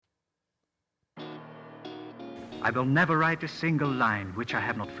I will never write a single line which I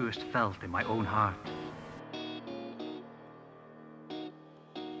have not first felt in my own heart.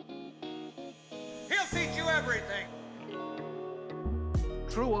 He'll teach you everything.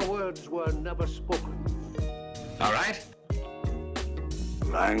 Truer words were never spoken. All right.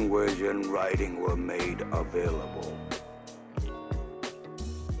 Language and writing were made available.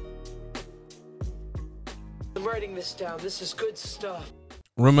 I'm writing this down. This is good stuff.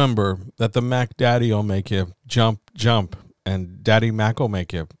 Remember that the Mac Daddy will make you jump, jump, and Daddy Mac will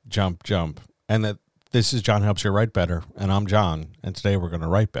make you jump, jump. And that this is John Helps You Write Better, and I'm John, and today we're going to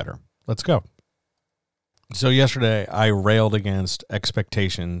write better. Let's go. So yesterday I railed against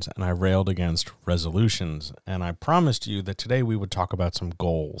expectations and I railed against resolutions, and I promised you that today we would talk about some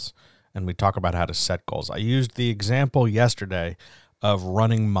goals, and we'd talk about how to set goals. I used the example yesterday of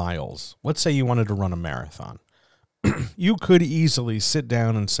running miles. Let's say you wanted to run a marathon. You could easily sit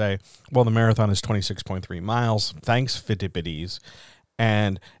down and say, well, the marathon is 26.3 miles. Thanks, Fitbitties.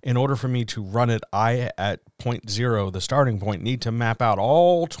 And in order for me to run it, I, at point zero, the starting point, need to map out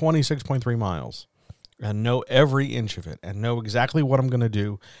all 26.3 miles and know every inch of it and know exactly what I'm going to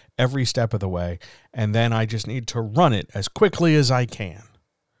do every step of the way. And then I just need to run it as quickly as I can.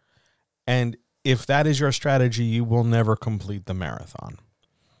 And if that is your strategy, you will never complete the marathon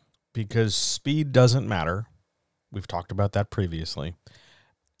because speed doesn't matter. We've talked about that previously.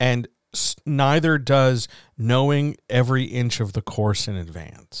 And neither does knowing every inch of the course in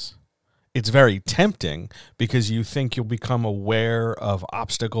advance. It's very tempting because you think you'll become aware of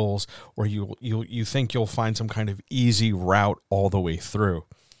obstacles, or you think you'll find some kind of easy route all the way through.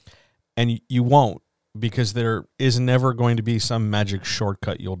 And you won't, because there is never going to be some magic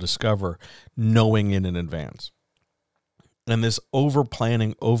shortcut you'll discover knowing it in advance. And this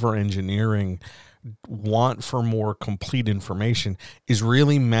over-planning, over-engineering want for more complete information is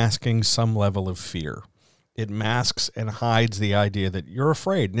really masking some level of fear. It masks and hides the idea that you're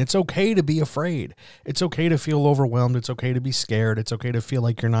afraid, and it's okay to be afraid. It's okay to feel overwhelmed. It's okay to be scared. It's okay to feel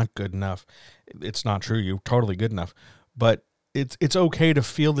like you're not good enough. It's not true. You're totally good enough, but it's okay to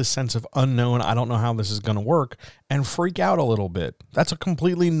feel this sense of unknown. I don't know how this is going to work, and freak out a little bit. That's a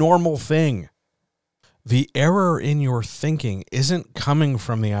completely normal thing. The error in your thinking isn't coming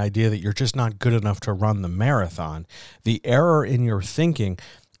from the idea that you're just not good enough to run the marathon. The error in your thinking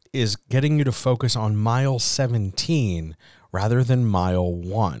is getting you to focus on mile 17 rather than mile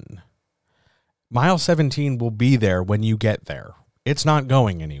 1. Mile 17 will be there when you get there. It's not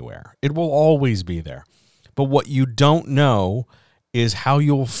going anywhere. It will always be there. But what you don't know is how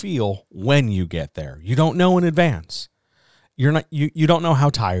you'll feel when you get there. You don't know in advance. You don't know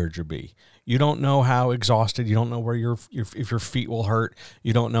how tired you'll be. You don't know how exhausted. You don't know where if your feet will hurt.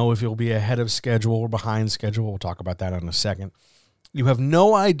 You don't know if you'll be ahead of schedule or behind schedule. We'll talk about that in a second. You have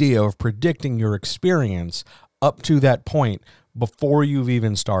no idea of predicting your experience up to that point before you've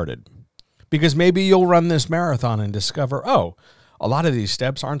even started. Because maybe you'll run this marathon and discover, oh, a lot of these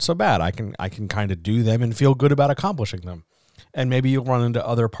steps aren't so bad. I can kind of do them and feel good about accomplishing them. And maybe you'll run into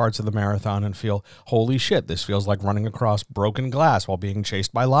other parts of the marathon and feel, holy shit, this feels like running across broken glass while being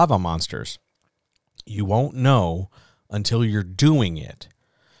chased by lava monsters. You won't know until you're doing it.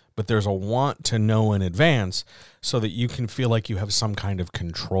 But there's a want to know in advance so that you can feel like you have some kind of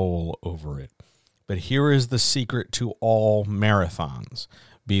control over it. But here is the secret to all marathons,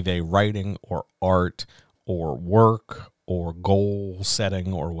 be they writing or art or work or goal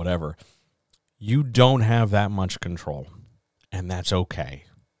setting or whatever. You don't have that much control. And that's okay.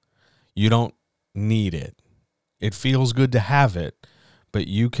 You don't need it. It feels good to have it, but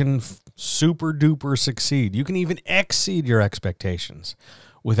you can super duper succeed. You can even exceed your expectations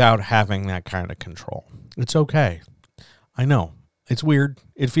without having that kind of control. It's okay. I know. It's weird.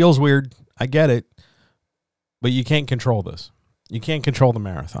 It feels weird. I get it. But you can't control this. You can't control the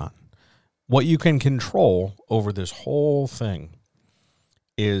marathon. What you can control over this whole thing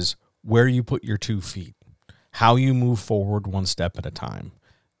is where you put your 2 feet. How you move forward one step at a time.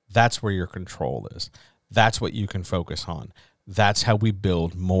 That's where your control is. That's what you can focus on. That's how we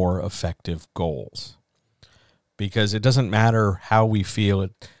build more effective goals. Because it doesn't matter how we feel at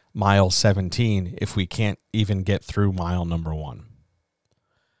mile 17 if we can't even get through mile number 1.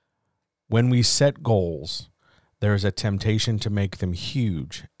 When we set goals, there's a temptation to make them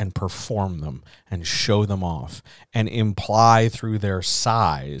huge and perform them and show them off and imply through their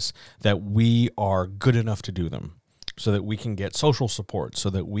size that we are good enough to do them so that we can get social support, so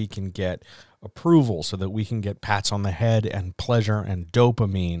that we can get approval, so that we can get pats on the head and pleasure and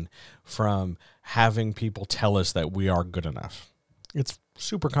dopamine from having people tell us that we are good enough. It's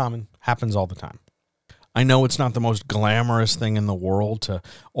super common, happens all the time. I know it's not the most glamorous thing in the world to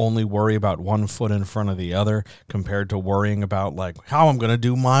only worry about one foot in front of the other compared to worrying about, like, how I'm going to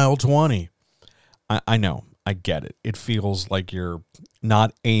do mile 20. I know. I get it. It feels like you're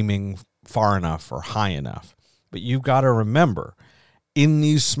not aiming far enough or high enough. But you've got to remember, in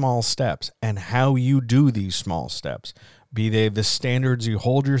these small steps and how you do these small steps, be they the standards you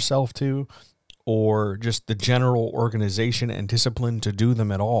hold yourself to or just the general organization and discipline to do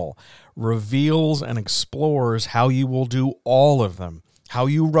them at all, reveals and explores how you will do all of them. How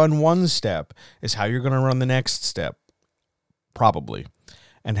you run one step is how you're going to run the next step, probably,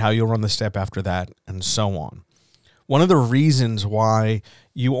 and how you'll run the step after that, and so on. One of the reasons why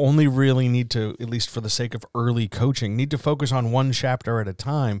you only really need to, at least for the sake of early coaching, need to focus on one chapter at a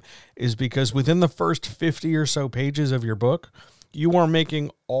time is because within the first 50 or so pages of your book, you are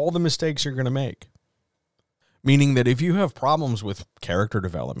making all the mistakes you're going to make. Meaning that if you have problems with character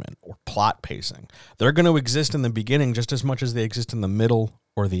development or plot pacing, they're going to exist in the beginning just as much as they exist in the middle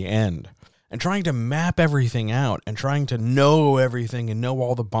or the end. And trying to map everything out and trying to know everything and know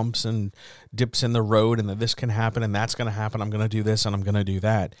all the bumps and dips in the road and that this can happen and that's going to happen, I'm going to do this and I'm going to do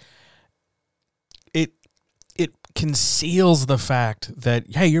that. It conceals the fact that,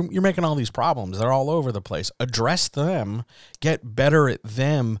 hey, you're making all these problems. They're all over the place. Address them, get better at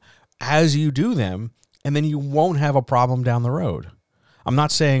them as you do them, and then you won't have a problem down the road. I'm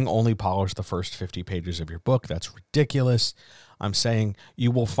not saying only polish the first 50 pages of your book. That's ridiculous. I'm saying you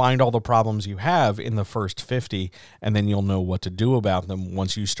will find all the problems you have in the first 50, and then you'll know what to do about them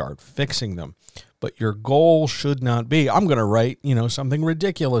once you start fixing them. But your goal should not be, I'm going to write, something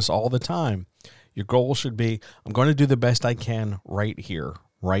ridiculous all the time. Your goal should be, I'm going to do the best I can right here,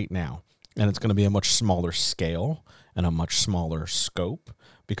 right now. And it's going to be a much smaller scale and a much smaller scope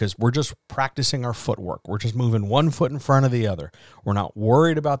because we're just practicing our footwork. We're just moving one foot in front of the other. We're not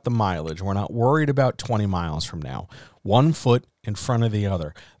worried about the mileage. We're not worried about 20 miles from now. One foot in front of the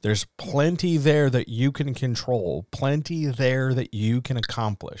other. There's plenty there that you can control, plenty there that you can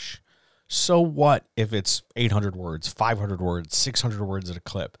accomplish. So what if it's 800 words, 500 words, 600 words at a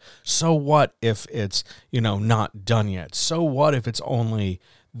clip? So what if it's, not done yet? So what if it's only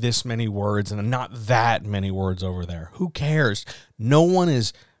this many words and not that many words over there? Who cares? No one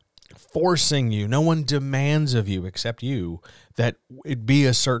is forcing you. No one demands of you except you that it be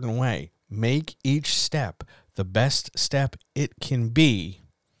a certain way. Make each step the best step it can be.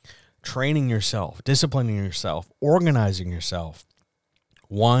 Training yourself, disciplining yourself, organizing yourself,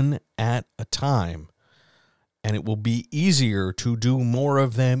 one at a time, and it will be easier to do more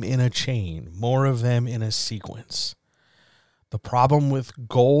of them in a chain, more of them in a sequence. The problem with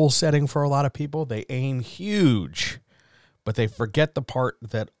goal setting for a lot of people, they aim huge, but they forget the part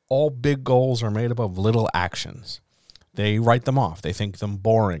that all big goals are made up of little actions. They write them off. They think them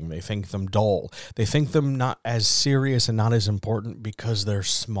boring. They think them dull. They think them not as serious and not as important because they're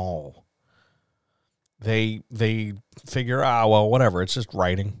small. They figure, well, whatever. It's just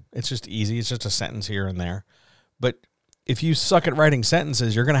writing. It's just easy. It's just a sentence here and there. But if you suck at writing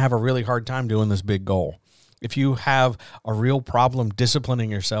sentences, you're going to have a really hard time doing this big goal. If you have a real problem disciplining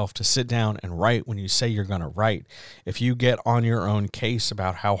yourself to sit down and write when you say you're going to write, if you get on your own case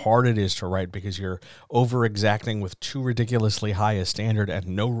about how hard it is to write because you're over-exacting with too ridiculously high a standard and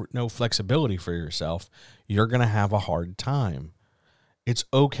no flexibility for yourself, you're going to have a hard time. It's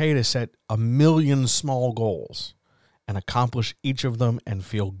okay to set 1 million small goals and accomplish each of them and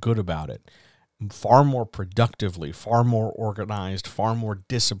feel good about it. Far more productively, far more organized, far more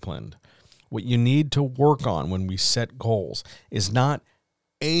disciplined. What you need to work on when we set goals is not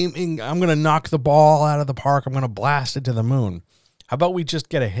aiming, I'm going to knock the ball out of the park, I'm going to blast it to the moon. How about we just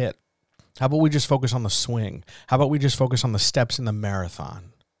get a hit? How about we just focus on the swing? How about we just focus on the steps in the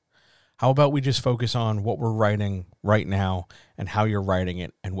marathon? How about we just focus on what we're writing right now and how you're writing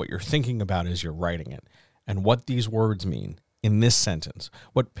it and what you're thinking about as you're writing it and what these words mean in this sentence?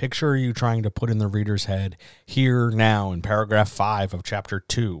 What picture are you trying to put in the reader's head here now in paragraph 5 of chapter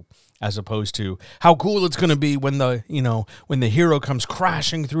 2, as opposed to how cool it's going to be when when the hero comes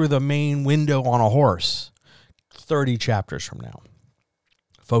crashing through the main window on a horse 30 chapters from now.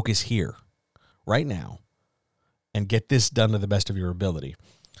 Focus here, right now, and get this done to the best of your ability.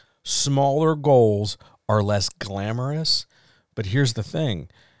 Smaller goals are less glamorous, but here's the thing.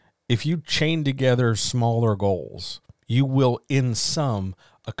 If you chain together smaller goals, you will, in sum,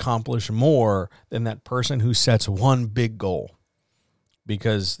 accomplish more than that person who sets one big goal.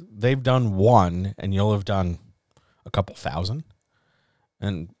 Because they've done one, and you'll have done a couple thousand.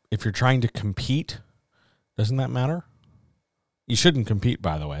 And if you're trying to compete, doesn't that matter? You shouldn't compete,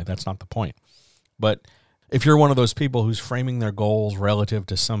 by the way. That's not the point. But if you're one of those people who's framing their goals relative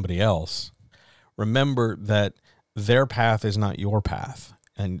to somebody else, Remember that their path is not your path,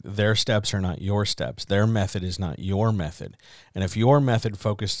 and their steps are not your steps. Their method is not your method. And if your method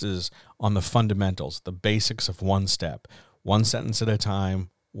focuses on the fundamentals, the basics of one step, one sentence at a time,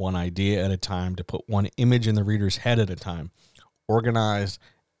 one idea at a time, to put one image in the reader's head at a time, organized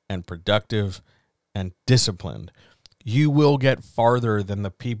and productive and disciplined, you will get farther than the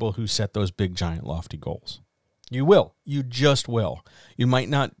people who set those big, giant, lofty goals. You will. You just will. You might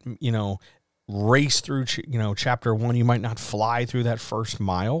not, race through, chapter 1. You might not fly through that first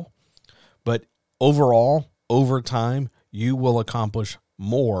mile, but overall, over time, you will accomplish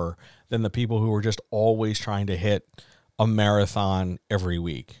more than the people who are just always trying to hit a marathon every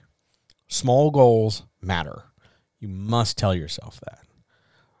week. Small goals matter. You must tell yourself that.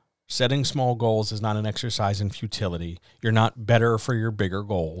 Setting small goals is not an exercise in futility. You're not better for your bigger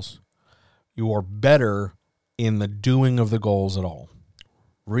goals. You are better in the doing of the goals at all.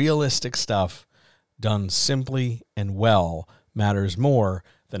 Realistic stuff done simply and well matters more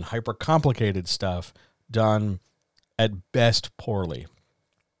than hyper-complicated stuff done at best poorly.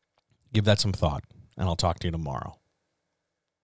 Give that some thought, and I'll talk to you tomorrow.